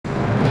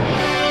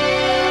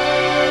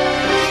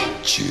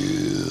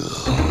chill.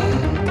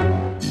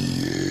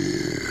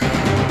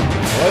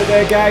 Hello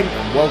there, gang,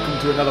 and welcome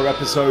to another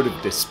episode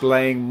of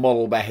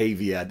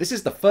Displaying-Model-Behaviour. This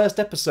is the first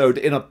episode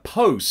in a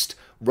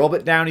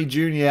post-Robert Downey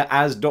Jr.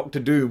 as Doctor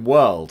Doom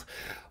world.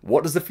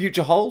 What does the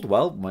future hold?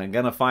 Well, we're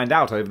going to find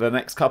out over the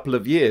next couple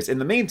of years. In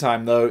the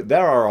meantime, though,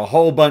 there are a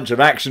whole bunch of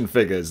action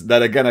figures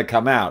that are going to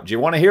come out. Do you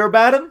want to hear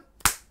about them?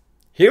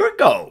 Here it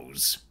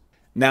goes.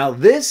 Now,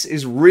 this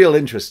is real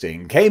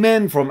interesting. Came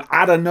in from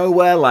out of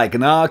nowhere like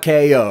an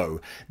RKO.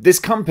 This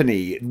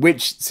company,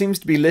 which seems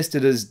to be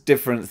listed as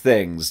different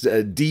things,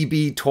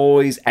 DB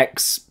Toys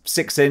X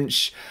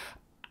 6-inch,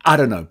 I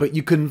don't know, but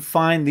you can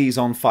find these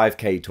on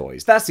 5K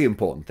Toys. That's the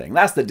important thing.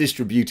 That's the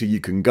distributor you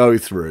can go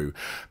through.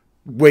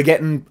 We're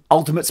getting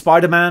Ultimate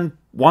Spider-Man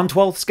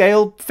 1/12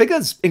 scale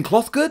figures in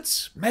cloth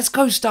goods,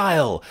 Mezco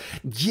style.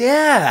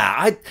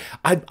 Yeah,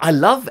 I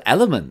love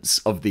elements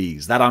of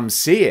these that I'm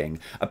seeing.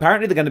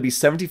 Apparently they're going to be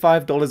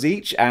 $75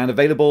 each and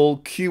available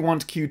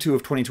Q1 to Q2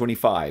 of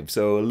 2025.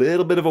 So a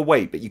little bit of a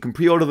wait, but you can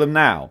pre-order them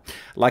now.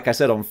 Like I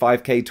said, on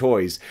 5K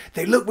Toys.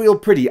 They look real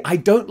pretty. I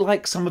don't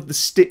like some of the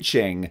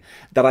stitching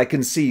that I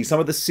can see.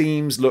 Some of the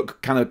seams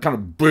look kind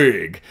of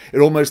big. It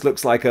almost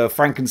looks like a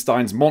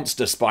Frankenstein's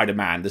monster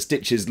Spider-Man. The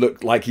stitches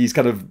look like he's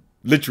kind of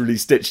literally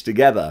stitched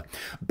together.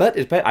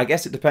 But I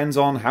guess it depends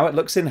on how it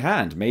looks in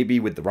hand. Maybe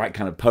with the right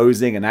kind of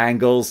posing and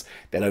angles,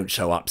 they don't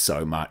show up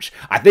so much.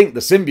 I think the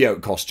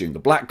symbiote costume, the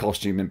black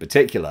costume in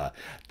particular,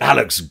 that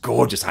looks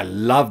gorgeous. I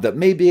love that.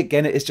 Maybe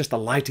again it's just the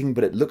lighting,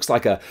 but it looks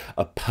like a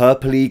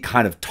purpley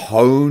kind of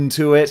tone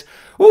to it.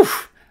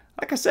 Oof!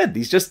 Like I said,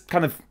 these just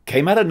kind of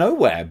came out of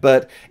nowhere.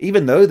 But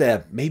even though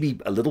they're maybe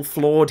a little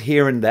flawed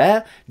here and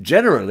there,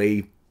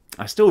 generally,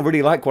 I still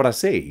really like what I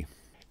see.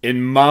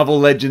 In Marvel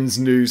Legends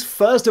news,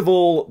 first of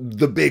all,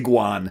 the big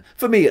one,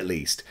 for me at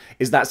least,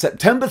 is that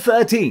September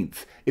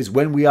 13th is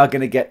when we are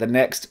going to get the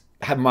next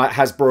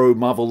Hasbro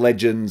Marvel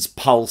Legends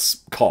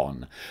Pulse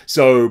Con.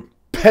 So,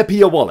 pepper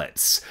your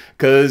wallets,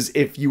 because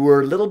if you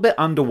were a little bit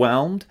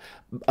underwhelmed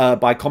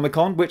by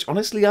Comic-Con, which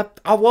honestly I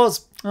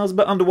was a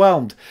bit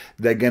underwhelmed,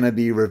 they're going to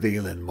be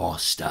revealing more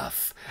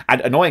stuff.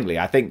 And annoyingly,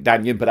 I think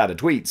Dan Yin put out a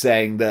tweet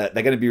saying that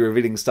they're going to be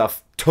revealing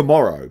stuff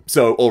tomorrow.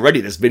 So already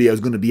this video is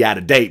going to be out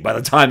of date by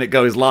the time it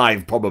goes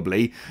live,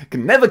 probably.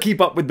 Can never keep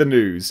up with the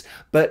news.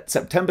 But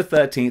September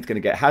 13th, going to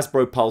get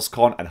Hasbro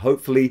PulseCon and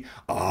hopefully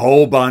a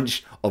whole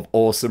bunch of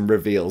awesome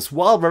reveals.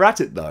 While we're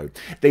at it though,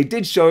 they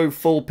did show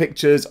full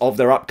pictures of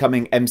their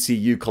upcoming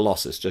MCU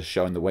Colossus, just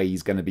showing the way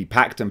he's going to be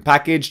packed and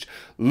packaged.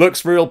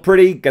 Looks real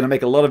pretty, going to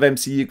make a lot of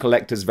MCU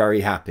collectors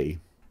very happy.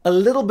 A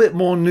little bit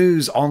more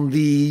news on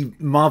the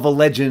Marvel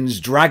Legends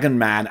Dragon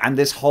Man and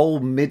this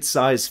whole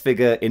mid-size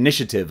figure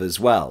initiative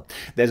as well.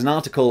 There's an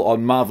article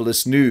on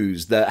Marvelous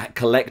News that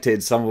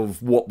collected some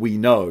of what we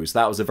know, so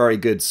that was a very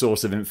good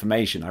source of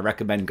information. I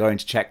recommend going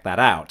to check that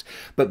out.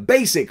 But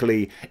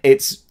basically,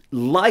 it's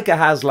like a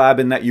HasLab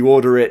in that you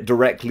order it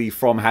directly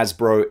from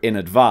Hasbro in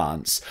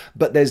advance,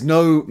 but there's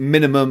no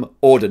minimum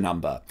order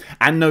number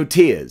and no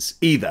tiers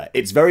either.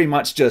 It's very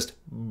much just,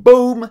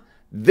 boom,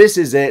 this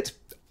is it.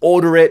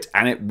 Order it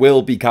and it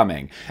will be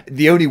coming.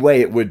 The only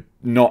way it would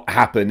not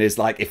happen is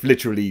like if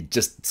literally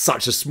just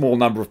such a small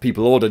number of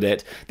people ordered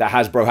it that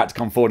Hasbro had to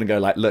come forward and go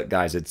like, look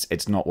guys,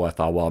 it's not worth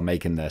our while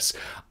making this.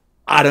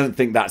 I don't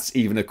think that's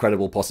even a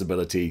credible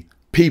possibility.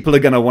 People are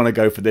going to want to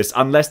go for this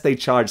unless they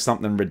charge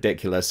something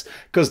ridiculous,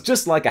 because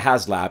just like a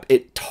HasLab,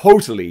 it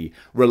totally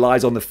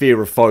relies on the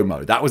fear of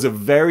FOMO. That was a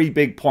very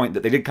big point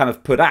that they did kind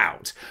of put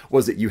out,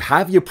 was that you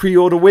have your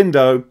pre-order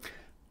window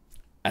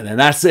and then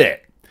that's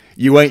it.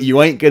 You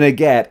ain't gonna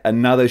get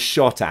another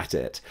shot at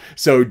it.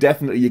 So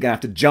definitely you're gonna have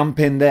to jump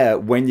in there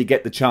when you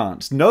get the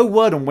chance. No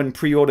word on when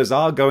pre-orders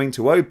are going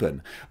to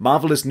open.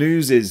 Marvelous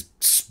News is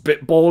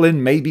spitballing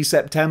maybe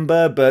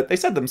September, but they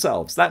said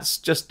themselves. That's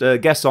just a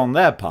guess on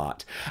their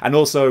part. And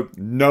also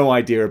no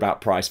idea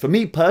about price. For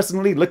me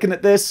personally, looking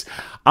at this,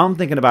 I'm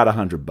thinking about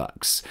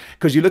 $100.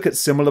 Because you look at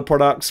similar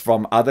products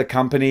from other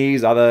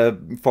companies, other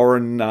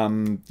foreign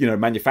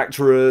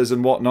manufacturers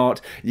and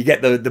whatnot. You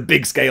get the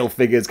big scale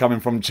figures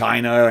coming from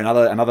China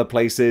and other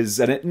places,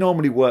 and it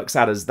normally works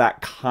out as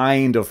that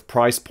kind of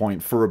price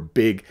point for a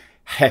big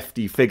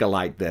hefty figure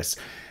like this.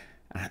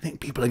 And I think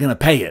people are going to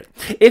pay it.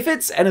 If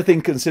it's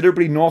anything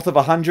considerably north of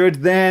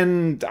 100,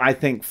 then I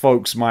think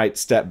folks might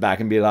step back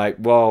and be like,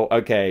 well,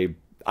 okay,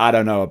 I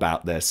don't know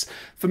about this.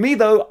 For me,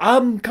 though,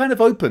 I'm kind of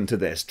open to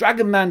this.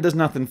 Dragon Man does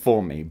nothing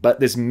for me, but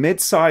this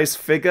mid-size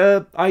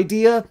figure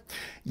idea,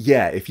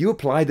 yeah, if you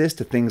apply this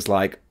to things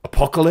like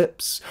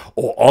Apocalypse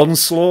or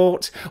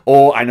Onslaught,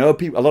 or I know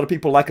a lot of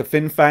people like a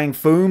Fin Fang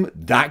Foom,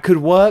 that could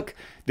work.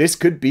 This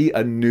could be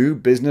a new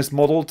business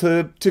model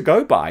to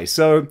go by.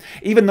 So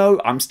even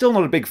though I'm still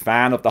not a big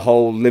fan of the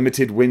whole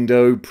limited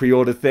window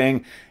pre-order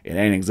thing, it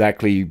ain't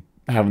exactly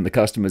having the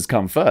customers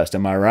come first,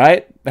 am I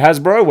right?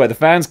 Hasbro, where the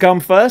fans come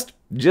first?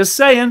 Just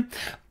saying.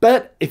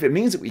 But if it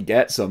means that we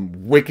get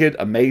some wicked,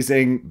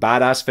 amazing,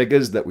 badass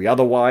figures that we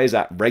otherwise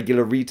at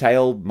regular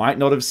retail might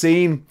not have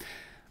seen,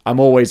 I'm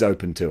always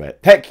open to it.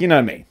 Heck, you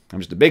know me. I'm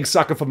just a big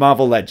sucker for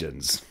Marvel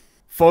Legends.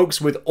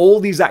 Folks, with all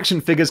these action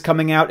figures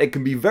coming out, it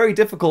can be very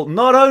difficult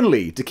not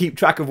only to keep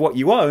track of what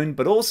you own,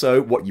 but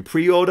also what you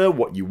pre-order,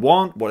 what you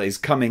want, what is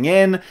coming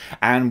in,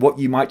 and what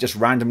you might just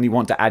randomly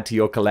want to add to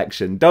your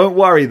collection. Don't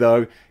worry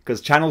though, because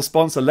channel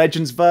sponsor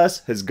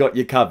Legendsverse has got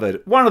you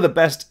covered. One of the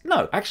best,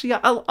 no, actually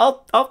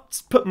I'll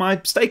put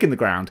my stake in the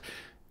ground.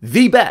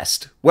 The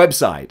best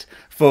website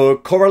for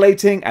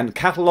correlating and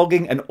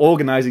cataloging and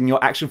organizing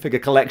your action figure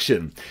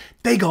collection.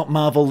 They got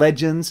Marvel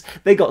Legends,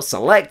 they got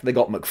Select, they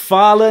got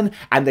McFarlane,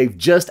 and they've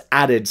just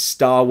added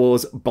Star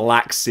Wars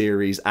Black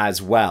Series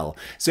as well.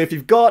 So if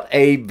you've got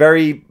a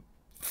very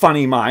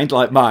funny mind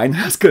like mine,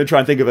 I was going to try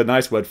and think of a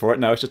nice word for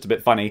it. No, it's just a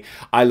bit funny.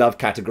 I love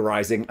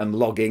categorizing and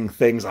logging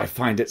things. I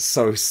find it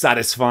so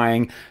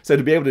satisfying. So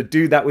to be able to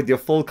do that with your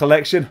full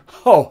collection,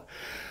 oh,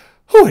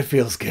 it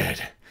feels good.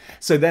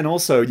 So then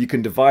also you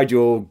can divide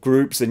your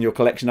groups and your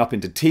collection up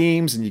into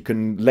teams, and you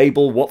can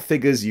label what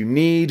figures you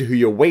need, who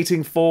you're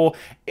waiting for.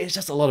 It's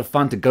just a lot of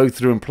fun to go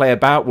through and play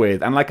about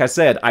with. And like I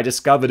said, I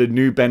discovered a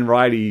new Ben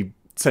Reilly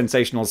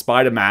Sensational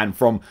Spider-Man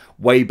from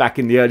way back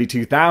in the early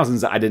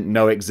 2000s that I didn't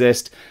know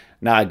exist.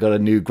 Now I've got a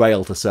new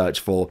grail to search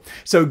for.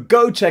 So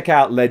go check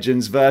out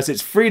Legendsverse.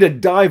 It's free to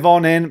dive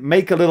on in,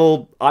 make a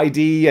little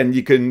ID, and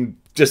you can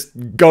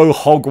just go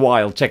hog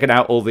wild checking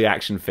out all the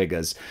action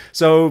figures.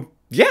 So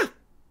yeah.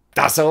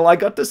 That's all I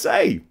got to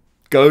say.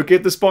 Go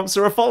give the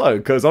sponsor a follow,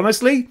 because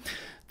honestly,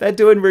 they're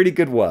doing really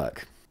good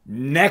work.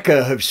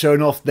 NECA have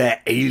shown off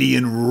their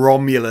Alien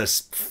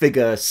Romulus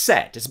figure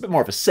set. It's a bit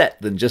more of a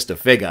set than just a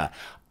figure.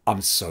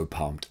 I'm so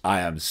pumped. I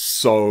am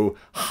so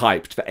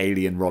hyped for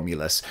Alien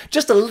Romulus.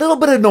 Just a little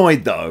bit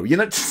annoyed though. You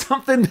know,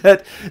 something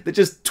that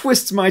just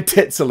twists my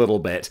tits a little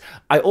bit.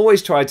 I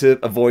always try to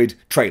avoid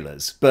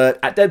trailers, but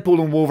at Deadpool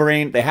and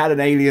Wolverine, they had an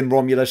Alien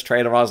Romulus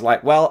trailer. I was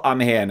like, well, I'm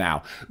here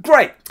now.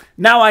 Great.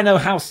 Now I know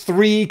how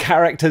 3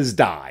 characters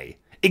die.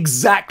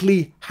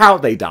 Exactly how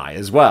they die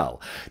as well.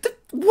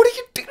 What are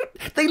you doing?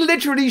 They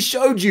literally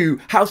showed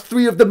you how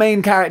 3 of the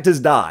main characters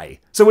die.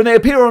 So when they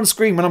appear on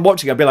screen, when I'm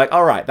watching, I'll be like,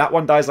 all right, that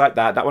one dies like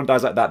that, that one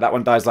dies like that, that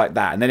one dies like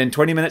that. And then in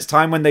 20 minutes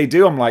time when they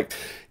do, I'm like,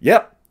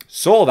 yep,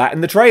 saw that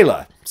in the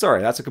trailer.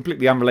 Sorry, that's a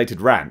completely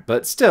unrelated rant,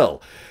 but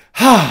still.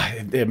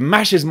 It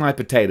mashes my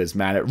potatoes,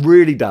 man. It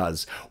really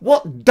does.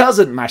 What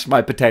doesn't mash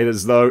my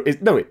potatoes, though,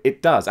 is... No,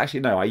 it does.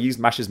 Actually, no, I use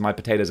mashes my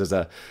potatoes as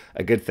a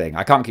good thing.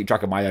 I can't keep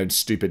track of my own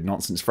stupid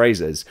nonsense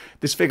phrases.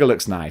 This figure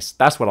looks nice.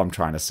 That's what I'm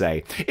trying to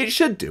say. It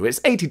should do. It's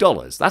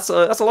 $80. That's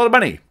a lot of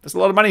money. That's a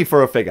lot of money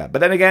for a figure. But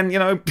then again, you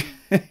know,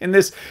 in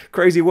this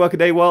crazy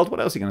workaday world, what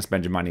else are you going to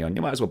spend your money on?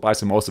 You might as well buy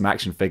some awesome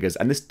action figures,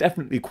 and this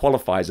definitely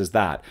qualifies as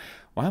that.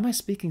 Why am I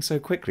speaking so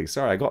quickly?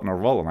 Sorry, I got on a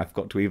roll and I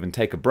forgot to even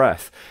take a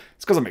breath.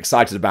 It's because I'm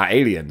excited about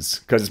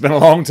aliens, because it's been a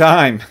long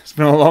time. It's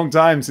been a long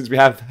time since we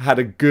have had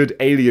a good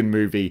alien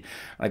movie.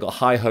 I got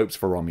high hopes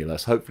for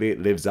Romulus. Hopefully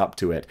it lives up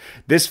to it.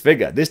 This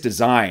figure, this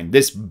design,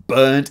 this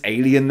burnt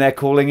alien they're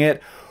calling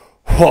it.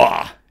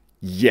 Whoa!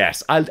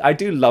 Yes, I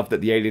do love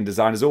that the alien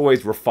design is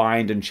always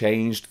refined and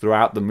changed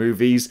throughout the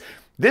movies.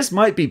 This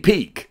might be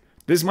peak.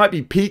 This might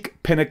be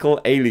peak pinnacle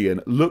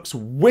alien. Looks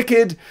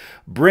wicked.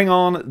 Bring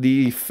on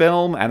the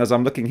film. And as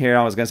I'm looking here,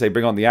 I was going to say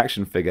bring on the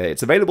action figure.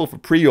 It's available for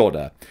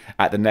pre-order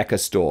at the NECA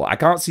store. I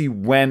can't see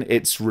when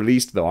it's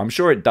released, though. I'm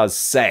sure it does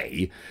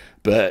say.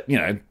 But, you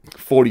know,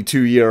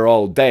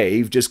 42-year-old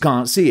Dave just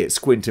can't see it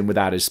squinting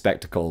without his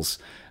spectacles.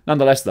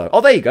 Nonetheless, though.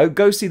 Oh, there you go.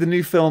 Go see the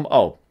new film.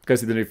 Oh, go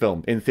see the new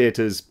film in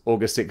theaters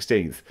August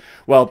 16th.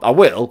 Well, I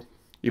will,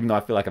 even though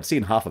I feel like I've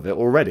seen half of it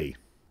already.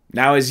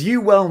 Now, as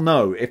you well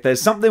know, if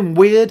there's something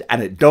weird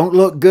and it don't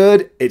look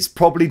good, it's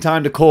probably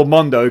time to call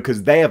Mondo,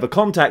 because they have a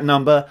contact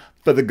number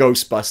for the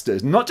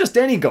Ghostbusters. Not just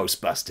any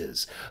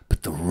Ghostbusters,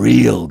 but the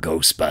real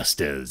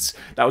Ghostbusters.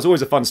 That was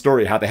always a fun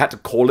story, how they had to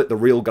call it the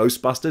real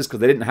Ghostbusters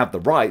because they didn't have the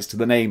rights to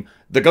the name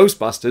The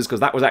Ghostbusters, because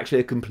that was actually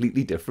a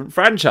completely different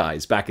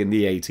franchise back in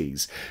the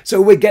 80s.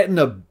 So we're getting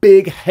a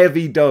big,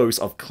 heavy dose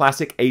of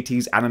classic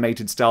 80s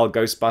animated style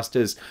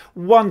Ghostbusters,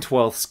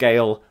 1/12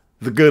 scale,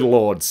 the good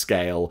Lord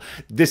scale.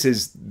 This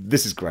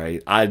is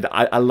great. I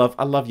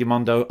love you,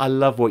 Mondo. I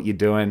love what you're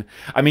doing.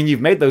 I mean, you've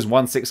made those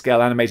 1/6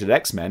 scale animated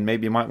X-Men.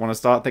 Maybe you might want to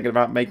start thinking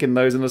about making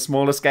those in a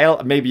smaller scale.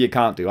 Maybe you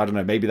can't do. I don't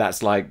know. Maybe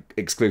that's like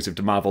exclusive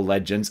to Marvel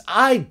Legends.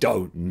 I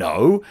don't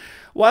know.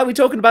 Why are we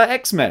talking about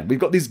X-Men? We've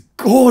got these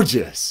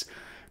gorgeous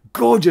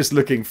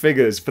looking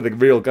figures for the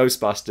real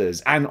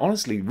Ghostbusters. And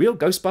honestly, real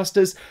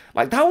Ghostbusters,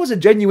 like, that was a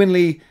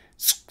genuinely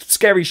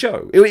scary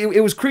show.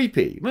 It was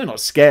creepy. Well, not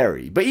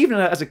scary, but even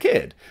as a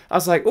kid, I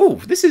was like, oh,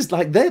 this is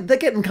like, they're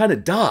getting kind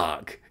of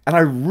dark. And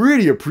I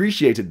really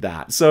appreciated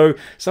that. So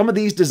some of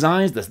these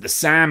designs, the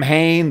Sam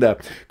Hain, the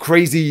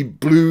crazy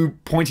blue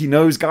pointy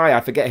nose guy, I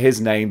forget his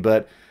name,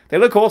 but they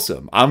look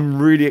awesome. I'm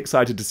really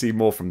excited to see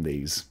more from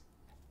these.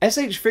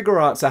 SH Figure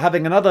Arts are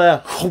having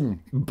another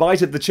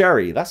bite of the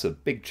cherry. That's a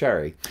big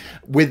cherry.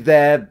 With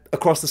their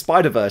Across the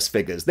Spider-Verse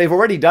figures. They've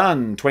already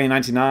done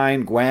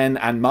 2099, Gwen,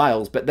 and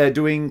Miles, but they're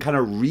doing kind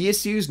of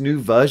reissues, new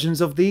versions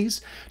of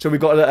these. So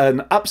we've got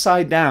an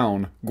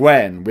upside-down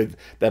Gwen with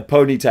their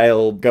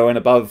ponytail going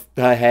above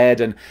her head,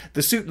 and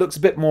the suit looks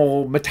a bit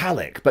more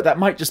metallic, but that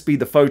might just be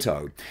the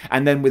photo.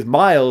 And then with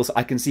Miles,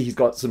 I can see he's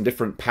got some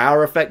different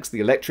power effects, the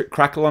electric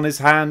crackle on his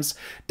hands.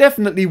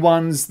 Definitely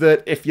ones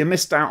that, if you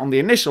missed out on the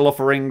initial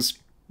offerings,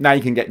 now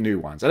you can get new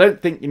ones. I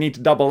don't think you need to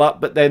double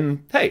up, but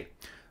then, hey,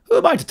 who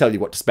am I to tell you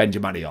what to spend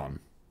your money on?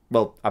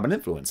 Well, I'm an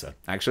influencer,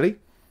 actually.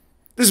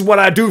 This is what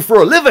I do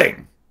for a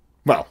living!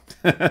 Well,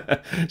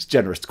 it's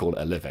generous to call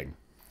it a living.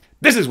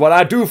 This is what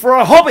I do for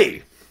a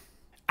hobby!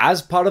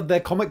 As part of their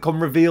Comic-Con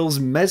reveals,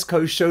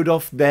 Mezco showed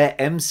off their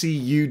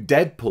MCU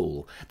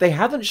Deadpool. They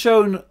haven't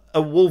shown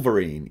a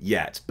Wolverine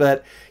yet,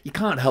 but you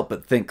can't help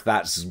but think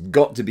that's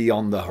got to be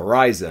on the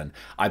horizon.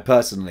 I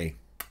personally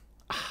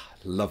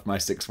love my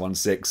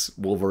 616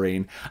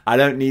 Wolverine. I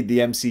don't need the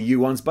MCU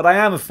ones, but I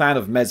am a fan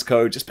of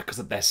Mezco just because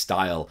of their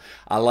style.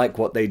 I like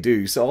what they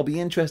do, so I'll be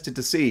interested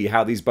to see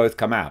how these both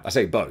come out. I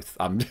say both.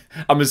 I'm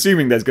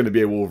assuming there's going to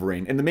be a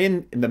Wolverine. In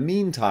the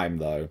meantime,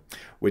 though,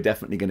 we're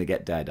definitely going to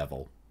get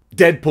Daredevil.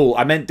 Deadpool.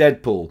 I meant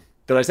Deadpool.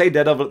 Did I say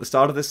Daredevil at the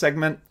start of this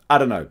segment? I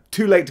don't know.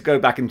 Too late to go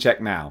back and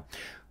check now.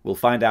 We'll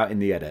find out in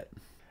the edit.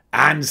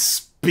 And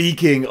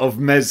speaking of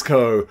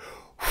Mezco,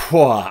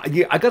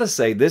 I gotta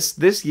say,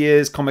 this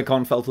year's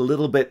Comic-Con felt a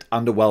little bit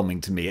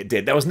underwhelming to me. It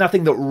did. There was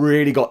nothing that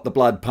really got the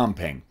blood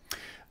pumping.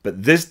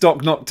 But this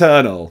Doc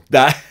Nocturnal,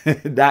 that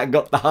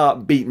got the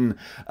heart beating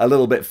a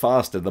little bit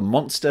faster. The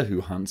monster who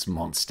hunts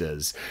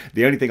monsters.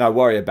 The only thing I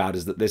worry about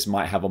is that this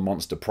might have a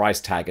monster price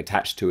tag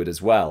attached to it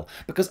as well.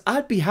 Because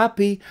I'd be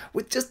happy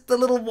with just the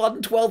little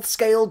 1/12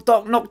 scale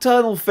Doc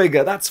Nocturnal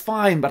figure. That's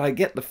fine, but I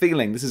get the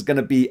feeling this is going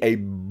to be a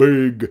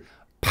big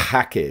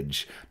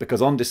package,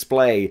 because on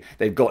display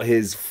they've got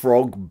his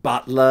frog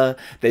butler,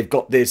 they've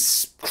got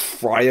this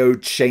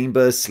cryo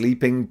chamber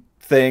sleeping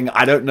thing.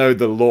 I don't know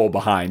the lore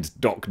behind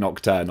Doc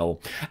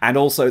Nocturnal. And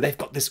also they've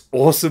got this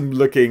awesome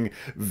looking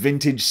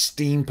vintage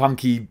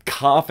steampunky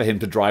car for him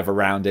to drive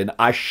around in.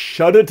 I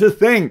shudder to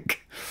think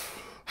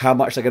how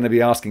much they're going to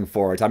be asking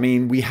for it. I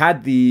mean, we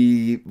had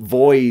the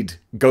Void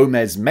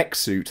Gomez mech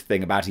suit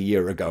thing about a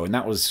year ago, and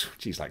that was,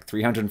 geez, like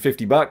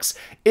 $350.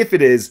 If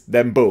it is,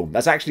 then boom.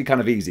 That's actually kind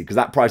of easy, because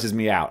that prices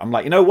me out. I'm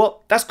like, you know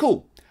what? That's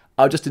cool.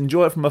 I'll just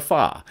enjoy it from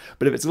afar.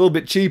 But if it's a little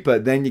bit cheaper,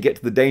 then you get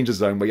to the danger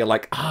zone where you're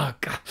like, God,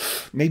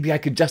 maybe I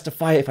could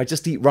justify it if I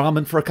just eat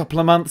ramen for a couple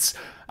of months.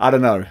 I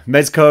don't know.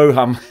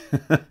 Mezco,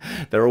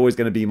 they're always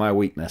going to be my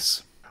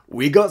weakness.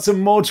 We got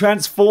some more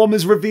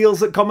Transformers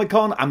reveals at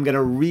Comic-Con. I'm going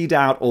to read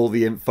out all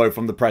the info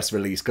from the press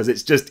release because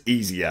it's just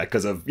easier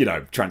because of, you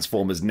know,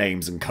 Transformers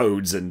names and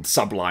codes and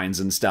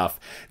sublines and stuff.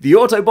 The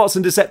Autobots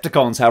and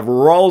Decepticons have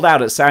rolled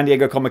out at San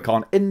Diego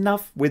Comic-Con.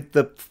 Enough with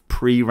the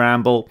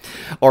pre-ramble.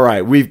 All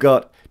right, we've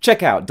got,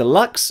 check out,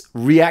 Deluxe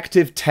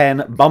Reactive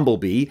 10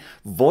 Bumblebee,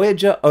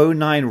 Voyager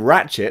 09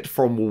 Ratchet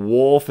from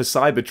War for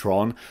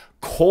Cybertron,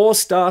 Core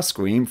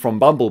Starscream from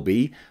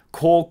Bumblebee,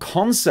 Core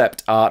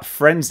Concept Art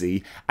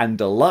Frenzy, and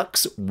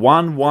Deluxe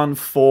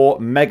 114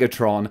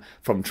 Megatron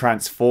from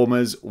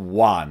Transformers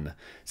 1.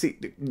 See,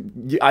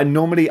 I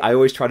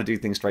always try to do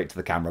things straight to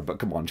the camera, but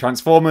come on,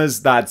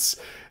 Transformers, that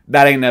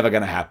ain't never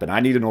gonna happen. I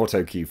need an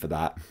auto cue for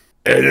that.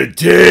 And a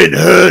 10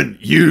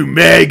 hunt, you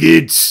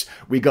maggots!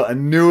 We got a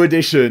new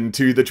addition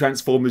to the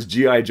Transformers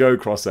G.I. Joe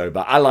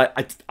crossover.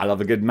 I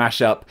love a good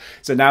mashup.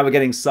 So now we're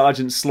getting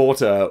Sergeant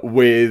Slaughter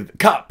with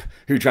Cup,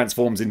 who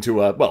transforms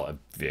into a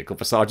vehicle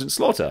for Sergeant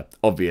Slaughter,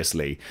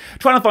 obviously.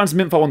 Trying to find some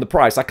info on the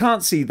price. I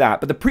can't see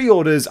that, but the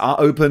pre-orders are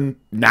open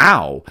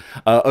now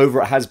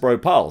over at Hasbro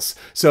Pulse.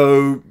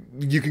 So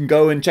you can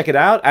go and check it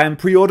out and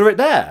pre-order it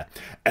there.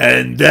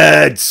 And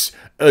that's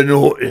an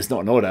order. It's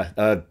not an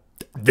order.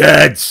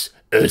 That's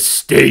a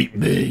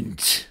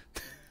statement.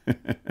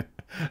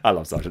 I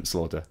love Sergeant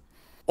Slaughter.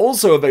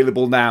 Also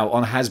available now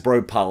on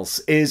Hasbro Pulse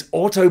is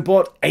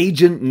Autobot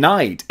Agent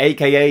Knight,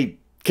 aka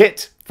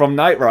Kit from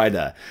Knight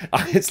Rider.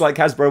 It's like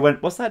Hasbro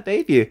went, what's that,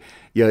 Dave? You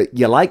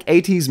like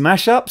 80s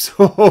mashups?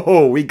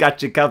 Oh, we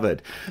got you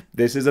covered.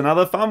 This is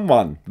another fun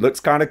one. Looks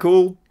kind of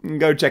cool.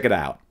 Go check it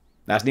out.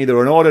 That's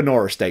neither an order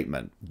nor a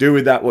statement. Do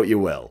with that what you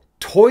will.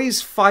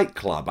 Toys Fight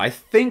Club, I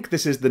think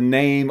this is the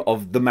name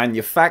of the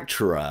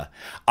manufacturer,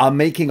 are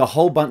making a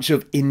whole bunch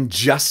of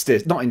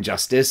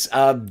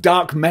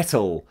dark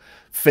metal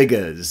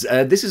figures.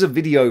 This is a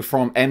video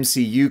from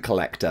MCU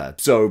Collector,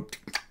 so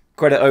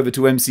credit over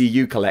to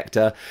MCU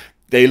Collector.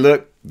 They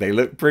look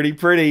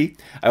pretty.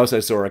 I also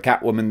saw a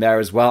Catwoman there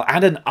as well,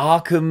 and an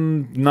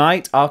Arkham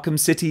Knight, Arkham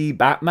City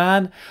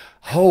Batman.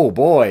 Oh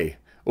boy.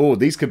 Oh,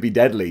 these could be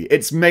deadly.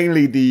 It's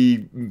mainly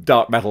the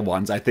dark metal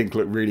ones I think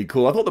look really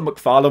cool. I thought the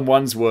McFarlane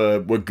ones were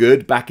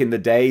good back in the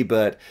day,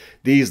 but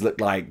these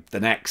look like the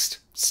next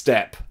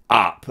step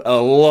up.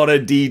 A lot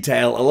of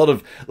detail, a lot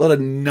of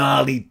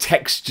gnarly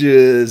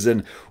textures,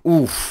 and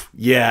oof,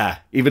 yeah.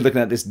 Even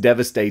looking at this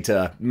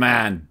Devastator,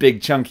 man,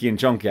 big, chunky and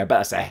chonky. I bet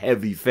that's a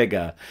heavy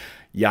figure.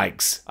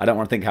 Yikes. I don't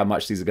want to think how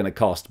much these are going to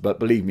cost, but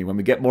believe me, when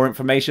we get more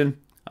information,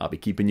 I'll be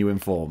keeping you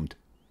informed.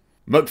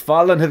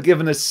 McFarlane have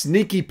given a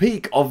sneaky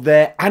peek of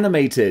their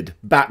animated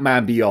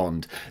Batman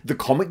Beyond. The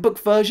comic book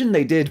version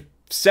they did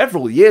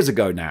several years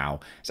ago now.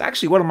 It's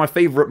actually one of my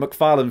favourite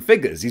McFarlane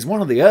figures. He's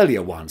one of the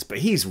earlier ones, but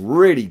he's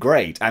really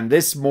great. And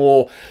this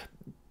more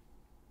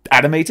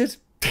animated?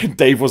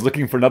 Dave was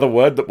looking for another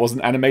word that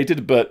wasn't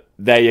animated, but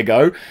there you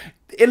go.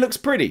 It looks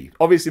pretty.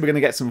 Obviously, we're going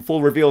to get some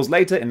full reveals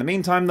later. In the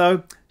meantime,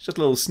 though, it's just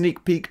a little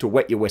sneak peek to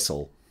wet your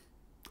whistle.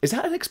 Is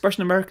that an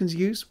expression Americans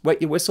use?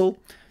 Wet your whistle?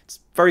 It's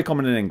very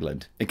common in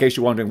England, in case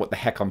you're wondering what the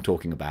heck I'm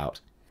talking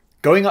about.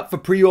 Going up for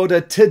pre-order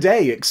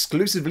today,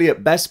 exclusively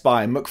at Best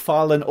Buy,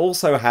 McFarlane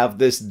also have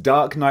this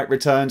Dark Knight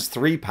Returns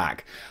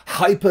 3-pack.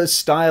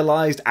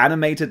 Hyper-stylized,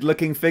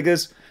 animated-looking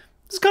figures.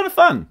 It's kind of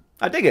fun.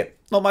 I dig it.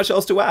 Not much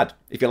else to add.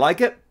 If you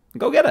like it,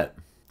 go get it.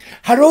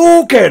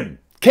 Hadouken!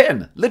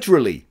 Ken,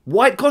 literally.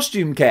 White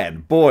costume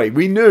Ken. Boy,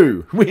 we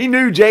knew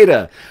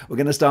Jada. We're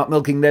going to start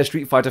milking their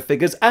Street Fighter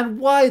figures, and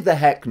why the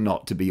heck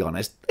not, to be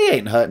honest? They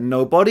ain't hurting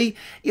nobody.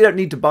 You don't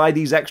need to buy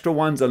these extra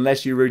ones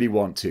unless you really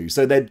want to.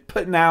 So they're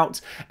putting out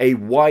a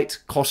white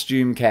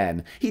costume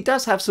Ken. He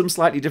does have some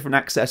slightly different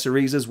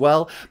accessories as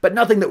well, but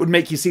nothing that would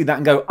make you see that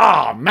and go,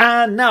 "Ah,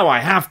 man, now I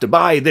have to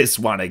buy this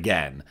one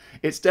again."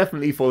 It's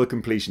definitely for the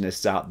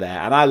completionists out there,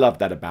 and I love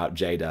that about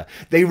Jada.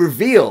 They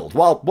revealed,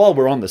 while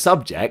we're on the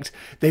subject,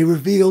 they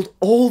revealed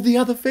all the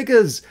other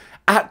figures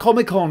at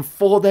Comic-Con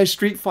for their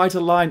Street Fighter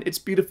line. It's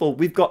beautiful.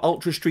 We've got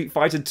Ultra Street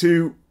Fighter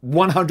 2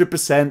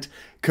 100%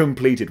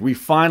 completed. We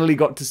finally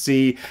got to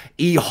see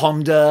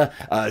E-Honda,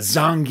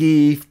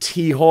 Zangief,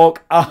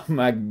 T-Hawk. Oh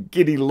my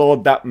giddy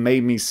lord, that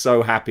made me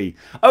so happy.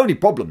 Only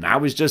problem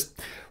now is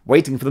just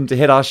waiting for them to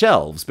hit our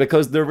shelves,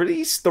 because the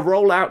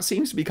rollout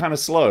seems to be kind of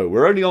slow.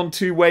 We're only on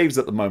 2 waves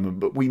at the moment,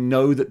 but we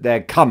know that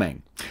they're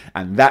coming.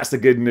 And that's the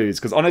good news,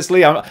 because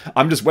honestly,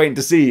 I'm just waiting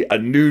to see a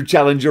new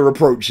challenger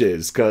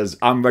approaches, because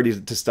I'm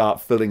ready to start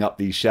filling up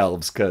these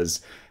shelves,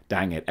 because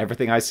dang it,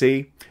 everything I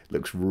see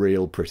looks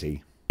real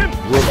pretty.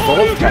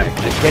 Revoltech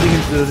getting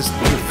into this.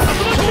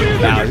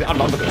 No, I'm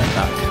not looking at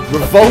that.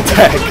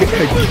 Revoltech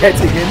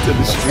getting into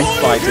the Street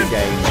Fighter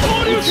game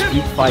with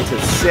Street Fighter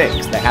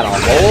 6. They had a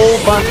whole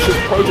bunch of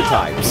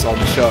prototypes on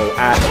the show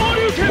at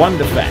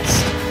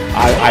Wonderfest.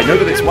 I know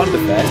that it's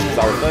Wonderfest because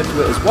I referred to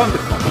it as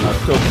WonderCon, and I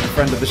was talking to a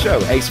friend of the show,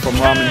 Ace from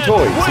Ramen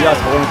Toys. He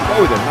asked if I wanted to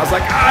go with him, and I was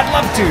like, I'd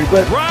love to,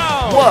 but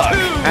work.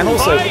 And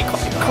also, it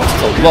costs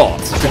a lot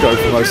to go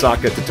from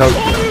Osaka to Tokyo.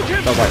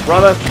 So I was like,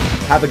 brother,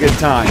 have a good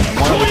time. And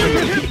one of the things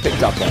that he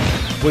picked up on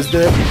was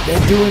that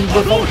they're doing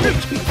Revoltech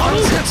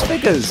 6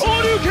 figures.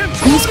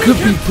 These could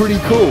be pretty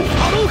cool.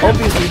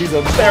 Obviously, these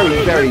are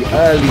very, very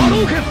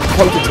early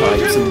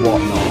prototypes and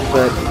whatnot,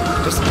 but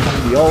just kind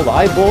of the old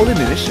eyeballing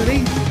initially,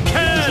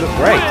 these look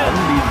great. I'm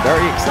going to be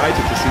very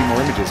excited to see more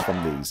images from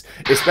these,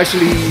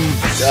 especially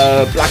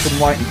black and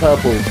white and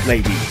purple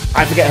lady.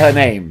 I forget her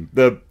name.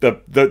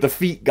 The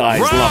feet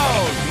guys love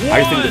her.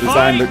 I think the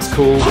design looks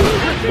cool.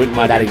 Wouldn't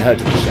mind adding her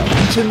to the show.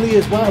 And Chun-Li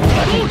as well.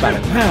 I think about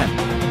it,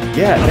 man.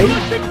 Yeah,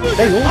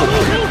 they all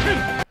look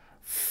cool.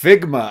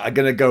 Figma are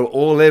going to go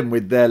all in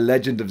with their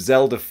Legend of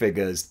Zelda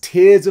figures.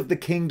 Tears of the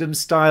Kingdom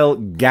style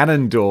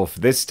Ganondorf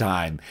this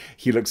time.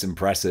 He looks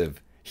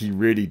impressive. He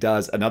really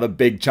does. Another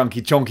big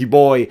chunky chonky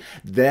boy.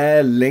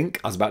 Their Link,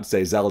 I was about to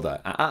say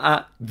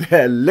Zelda.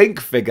 Their Link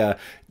figure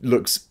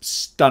looks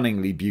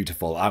stunningly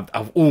beautiful. I've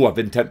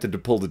been tempted to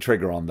pull the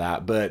trigger on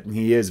that, but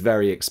he is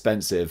very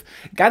expensive.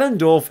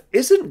 Ganondorf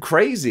isn't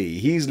crazy.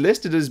 He's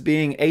listed as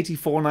being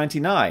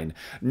 $84.99.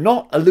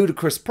 Not a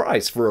ludicrous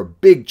price for a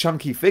big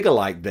chunky figure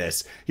like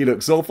this. He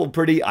looks awful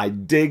pretty. I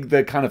dig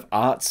the kind of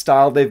art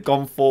style they've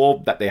gone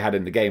for, that they had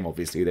in the game,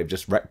 obviously. They've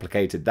just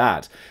replicated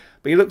that.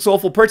 But he looks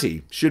awful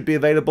pretty. Should be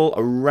available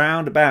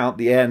around about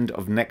the end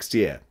of next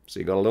year. So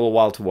you've got a little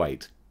while to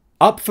wait.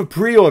 Up for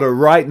pre-order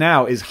right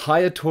now is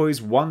Higher Toys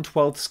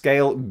 1/12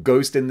 scale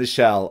Ghost in the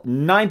Shell.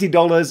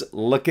 $90,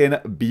 looking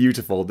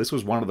beautiful. This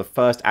was one of the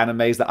first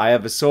animes that I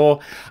ever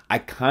saw. I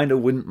kind of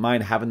wouldn't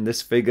mind having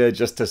this figure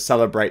just to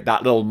celebrate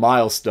that little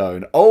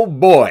milestone. Oh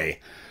boy!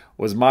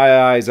 Was my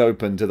eyes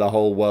open to the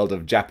whole world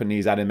of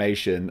Japanese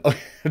animation.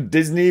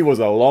 Disney was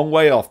a long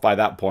way off by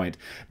that point.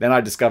 Then I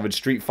discovered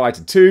Street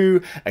Fighter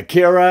 2,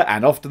 Akira,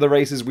 and off to the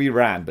races we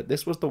ran. But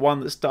this was the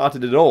one that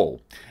started it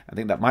all. I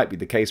think that might be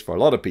the case for a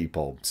lot of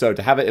people. So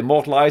to have it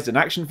immortalized in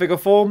action figure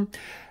form,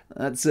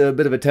 that's a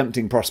bit of a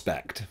tempting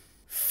prospect.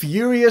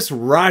 Furious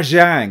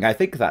Rajang, I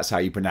think that's how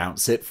you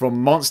pronounce it,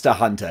 from Monster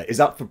Hunter, is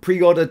up for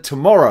pre-order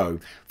tomorrow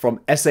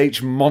from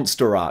SH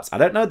Monster Arts. I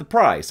don't know the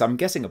price. I'm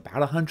guessing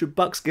about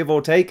 $100, give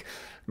or take.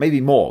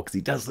 Maybe more, because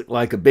he does look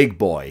like a big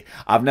boy.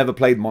 I've never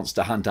played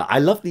Monster Hunter. I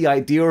love the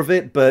idea of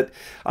it, but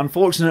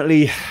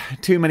unfortunately,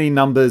 too many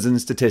numbers and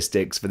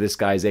statistics for this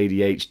guy's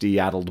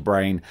ADHD-addled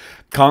brain.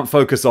 Can't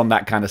focus on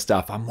that kind of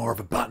stuff. I'm more of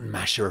a button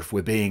masher, if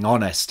we're being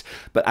honest.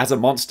 But as a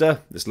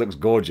monster, this looks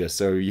gorgeous.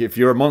 So if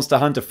you're a Monster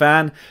Hunter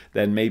fan,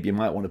 then maybe you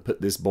might want to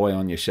put this boy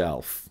on your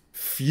shelf.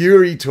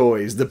 Fury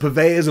Toys, the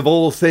purveyors of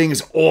all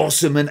things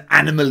awesome and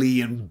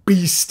animally and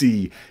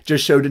beastie,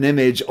 just showed an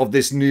image of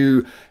this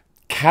new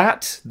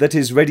cat that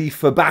is ready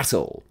for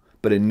battle,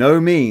 but in no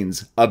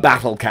means a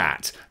battle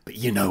cat. But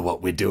you know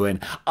what we're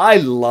doing. I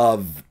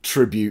love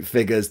tribute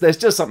figures. There's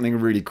just something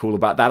really cool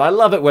about that. I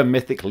love it when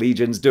Mythic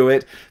Legions do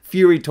it.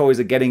 Fury Toys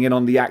are getting in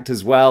on the act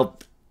as well.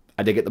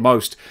 I dig it the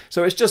most.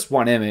 So it's just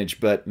one image,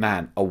 but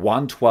man, a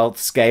 1/12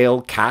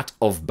 scale cat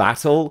of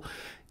battle?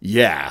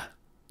 Yeah,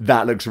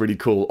 that looks really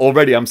cool.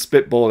 Already I'm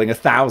spitballing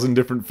 1,000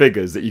 different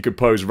figures that you could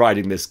pose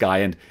riding this guy,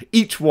 and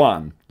each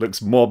one looks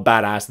more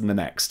badass than the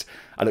next.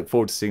 I look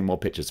forward to seeing more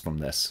pictures from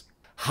this.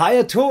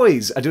 Hiya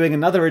Toys are doing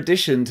another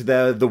addition to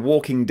their The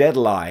Walking Dead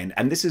line,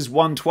 and this is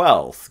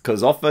 1/12,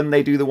 because often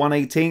they do the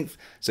 1/18th,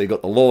 so you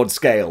got the Lord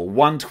scale,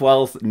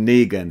 1/12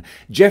 Negan.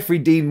 Jeffrey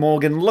Dean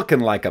Morgan looking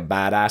like a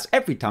badass.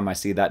 Every time I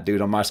see that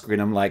dude on my screen,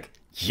 I'm like,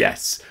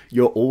 yes,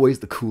 you're always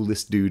the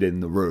coolest dude in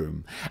the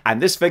room. And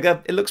this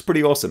figure, it looks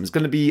pretty awesome. It's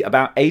going to be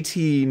about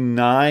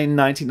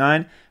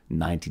 $89.99.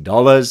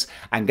 $90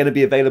 and going to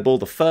be available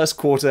the first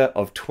quarter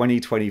of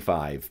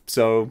 2025.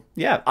 So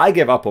yeah, I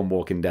gave up on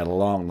Walking Dead a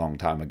long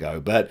time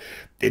ago, but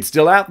it's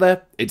still out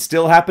there, it's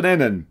still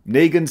happening, and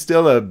Negan's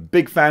still a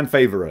big fan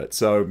favorite,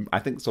 so I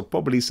think this will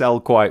probably sell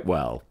quite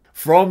well.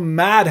 From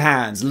Mad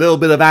Hands, a little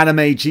bit of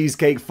anime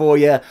cheesecake for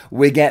you.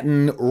 We're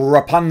getting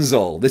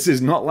Rapunzel. This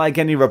is not like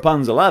any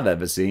Rapunzel I've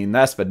ever seen,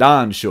 that's for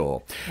darn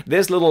sure.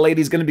 This little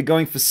lady's going to be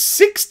going for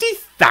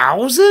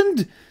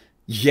 60,000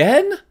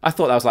 yen? I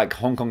thought that was like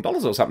Hong Kong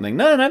dollars or something.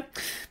 No.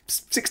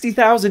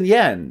 60,000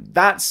 yen.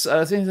 That's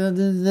about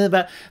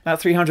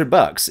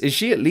 $300. Is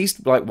she at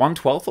least like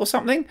 1/12 or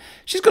something?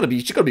 She's got to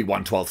be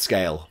 1/12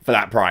 scale for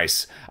that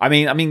price. I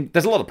mean,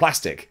 there's a lot of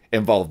plastic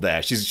involved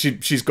there.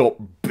 She's got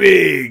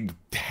big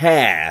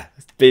hair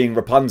being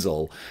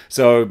Rapunzel,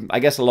 so I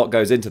guess a lot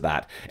goes into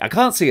that. I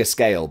can't see a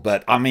scale,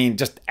 but I mean,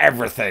 just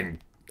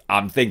everything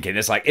I'm thinking,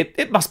 it's like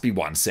it must be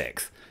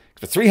 1/6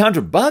 for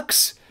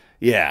 $300.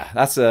 Yeah,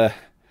 that's a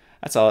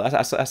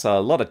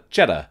lot of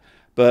cheddar,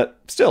 but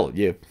still,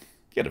 you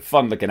get a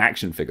fun-looking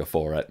action figure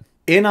for it.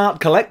 In-Art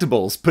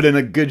Collectibles put in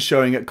a good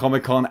showing at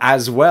Comic-Con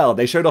as well.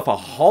 They showed off a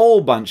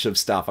whole bunch of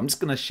stuff. I'm just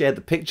going to share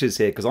the pictures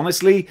here, because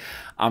honestly,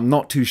 I'm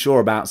not too sure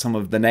about some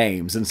of the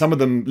names, and some of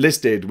them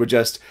listed were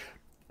just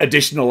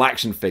additional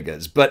action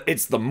figures, but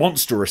it's the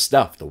monstrous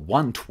stuff, the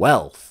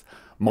 1/12.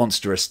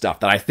 Monstrous stuff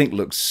that I think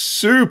looks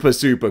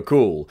super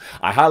cool.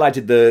 I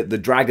highlighted the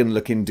dragon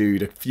looking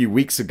dude a few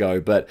weeks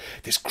ago, but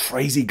this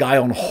crazy guy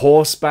on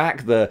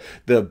horseback, the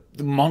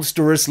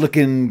monstrous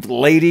looking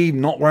lady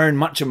not wearing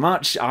much,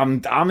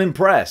 I'm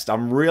impressed.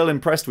 I'm real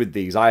impressed with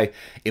these. I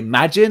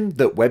imagine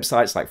that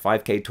websites like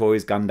 5K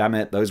Toys, Gundam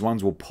It, those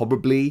ones will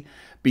probably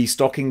be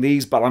stocking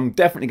these, but I'm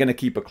definitely going to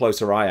keep a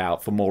closer eye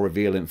out for more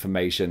reveal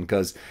information,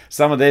 because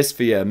some of this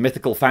for your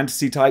mythical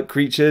fantasy type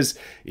creatures,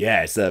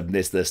 yeah, it's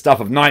the stuff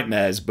of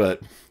nightmares, but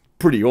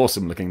pretty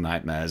awesome looking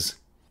nightmares.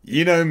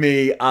 You know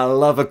me, I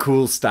love a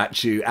cool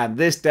statue, and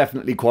this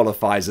definitely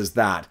qualifies as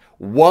that.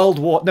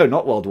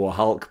 Not World War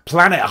Hulk,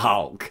 Planet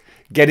Hulk,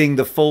 getting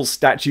the full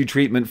statue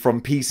treatment from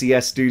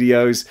PCS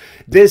Studios.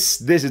 This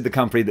is the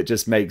company that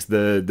just makes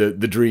the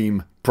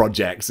dream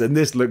projects, and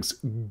this looks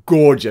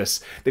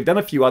gorgeous. They've done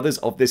a few others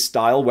of this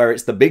style where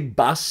it's the big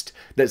bust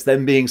that's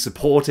then being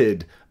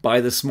supported by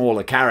the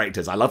smaller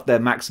characters. I love their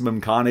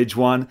Maximum Carnage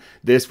one.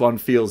 This one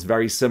feels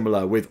very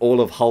similar, with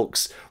all of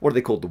Hulk's, what are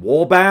they called, the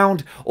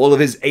Warbound? All of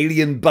his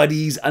alien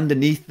buddies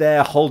underneath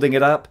there holding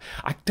it up.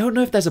 I don't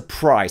know if there's a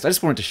price. I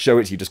just wanted to show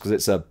it to you just because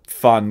it's a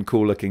fun,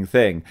 cool looking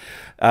thing.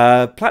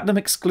 Platinum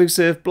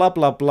exclusive, blah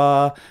blah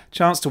blah.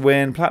 Chance to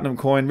win, platinum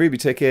coin, ruby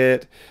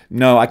ticket.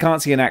 No, I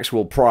can't see an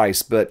actual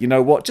price, but you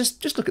know what?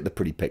 Just look at the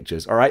pretty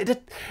pictures, all right?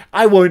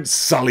 I won't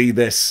sully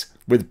this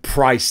with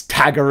price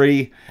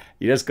taggery.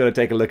 You just got to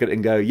take a look at it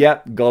and go,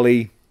 yep,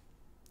 golly,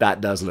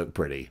 that does look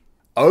pretty.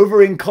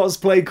 Over in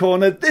Cosplay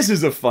Corner, this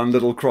is a fun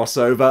little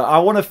crossover. I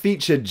want to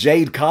feature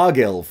Jade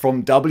Cargill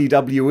from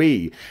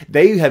WWE.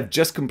 They have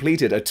just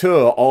completed a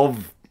tour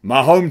of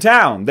my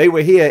hometown. They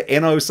were here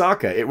in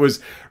Osaka. It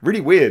was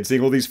really weird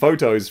seeing all these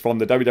photos from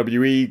the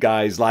WWE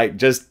guys, like,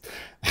 just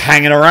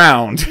hanging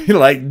around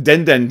like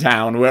Den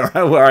Town where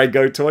I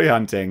go toy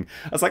hunting.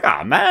 I was like,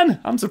 ah, man,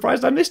 I'm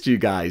surprised I missed you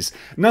guys.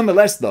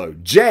 Nonetheless though,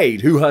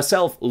 Jade, who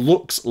herself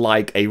looks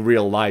like a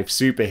real life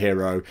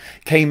superhero,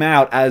 came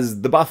out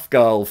as the buff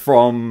girl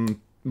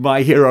from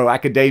My Hero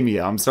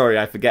Academia. I'm sorry,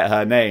 I forget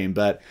her name,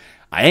 but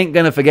I ain't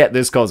gonna forget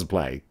this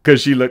cosplay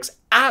because she looks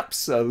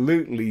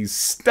absolutely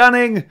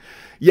stunning.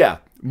 Yeah,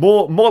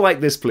 more like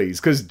this, please,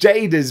 because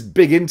Jade is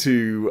big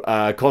into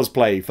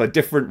cosplay for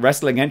different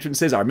wrestling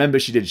entrances. I remember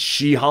she did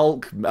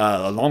She-Hulk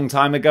a long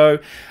time ago,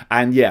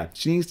 and yeah,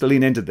 she needs to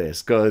lean into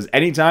this, because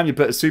anytime you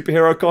put a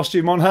superhero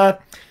costume on her,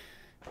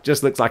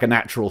 just looks like a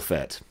natural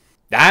fit.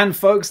 And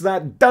folks,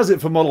 that does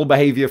it for Model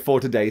Behavior for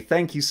today.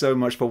 Thank you so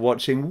much for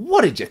watching.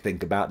 What did you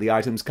think about the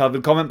items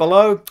covered? Comment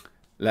below.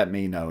 Let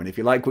me know. And if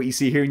you like what you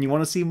see here and you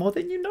want to see more,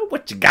 then you know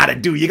what you gotta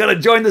do. You gotta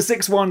join the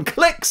 6-1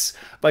 Clicks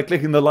by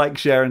clicking the like,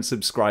 share, and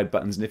subscribe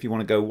buttons. And if you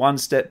want to go one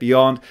step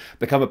beyond,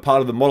 become a part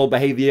of the Model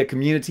Behavior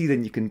community,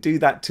 then you can do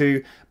that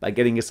too by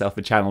getting yourself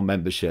a channel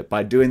membership.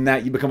 By doing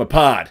that, you become a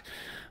part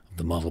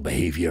The model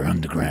behavior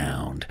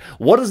underground.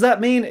 What does that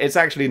mean? It's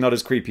actually not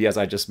as creepy as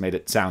I just made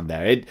it sound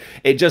there.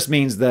 It just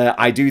means that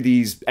I do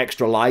these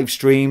extra live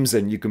streams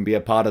and you can be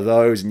a part of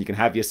those and you can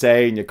have your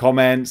say and your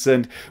comments,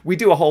 and we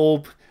do a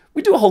whole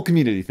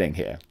community thing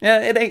here. Yeah,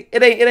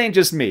 it ain't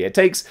just me. It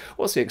takes,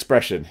 what's the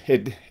expression?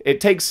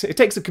 It takes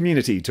a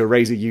community to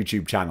raise a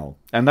YouTube channel,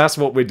 and that's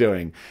what we're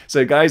doing.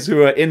 So guys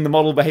who are in the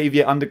model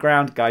behavior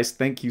underground, guys,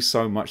 thank you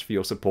so much for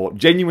your support.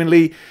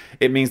 Genuinely,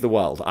 it means the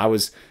world. I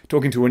was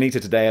talking to Anita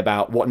today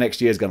about what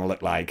next year's going to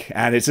look like,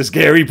 and it's a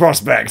scary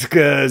prospect,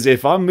 because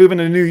if I'm moving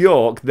to New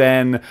York,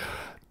 then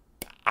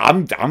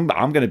I'm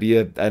going to be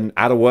an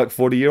out-of-work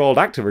 40-year-old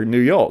actor in New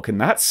York, and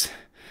that's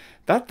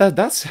it's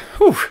going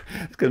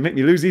to make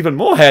me lose even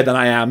more hair than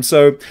I am.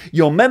 So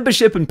your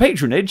membership and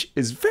patronage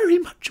is very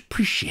much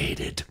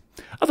appreciated.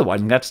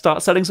 Otherwise, I'm going to have to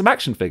start selling some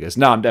action figures.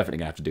 No, I'm definitely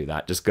going to have to do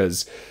that just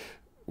because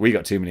we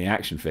got too many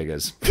action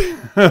figures.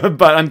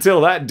 But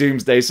until that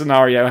doomsday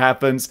scenario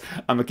happens,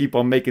 I'm going to keep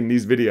on making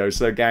these videos.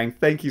 So gang,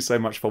 thank you so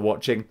much for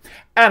watching.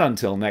 And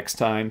until next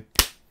time,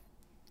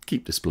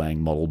 keep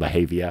displaying model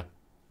behavior.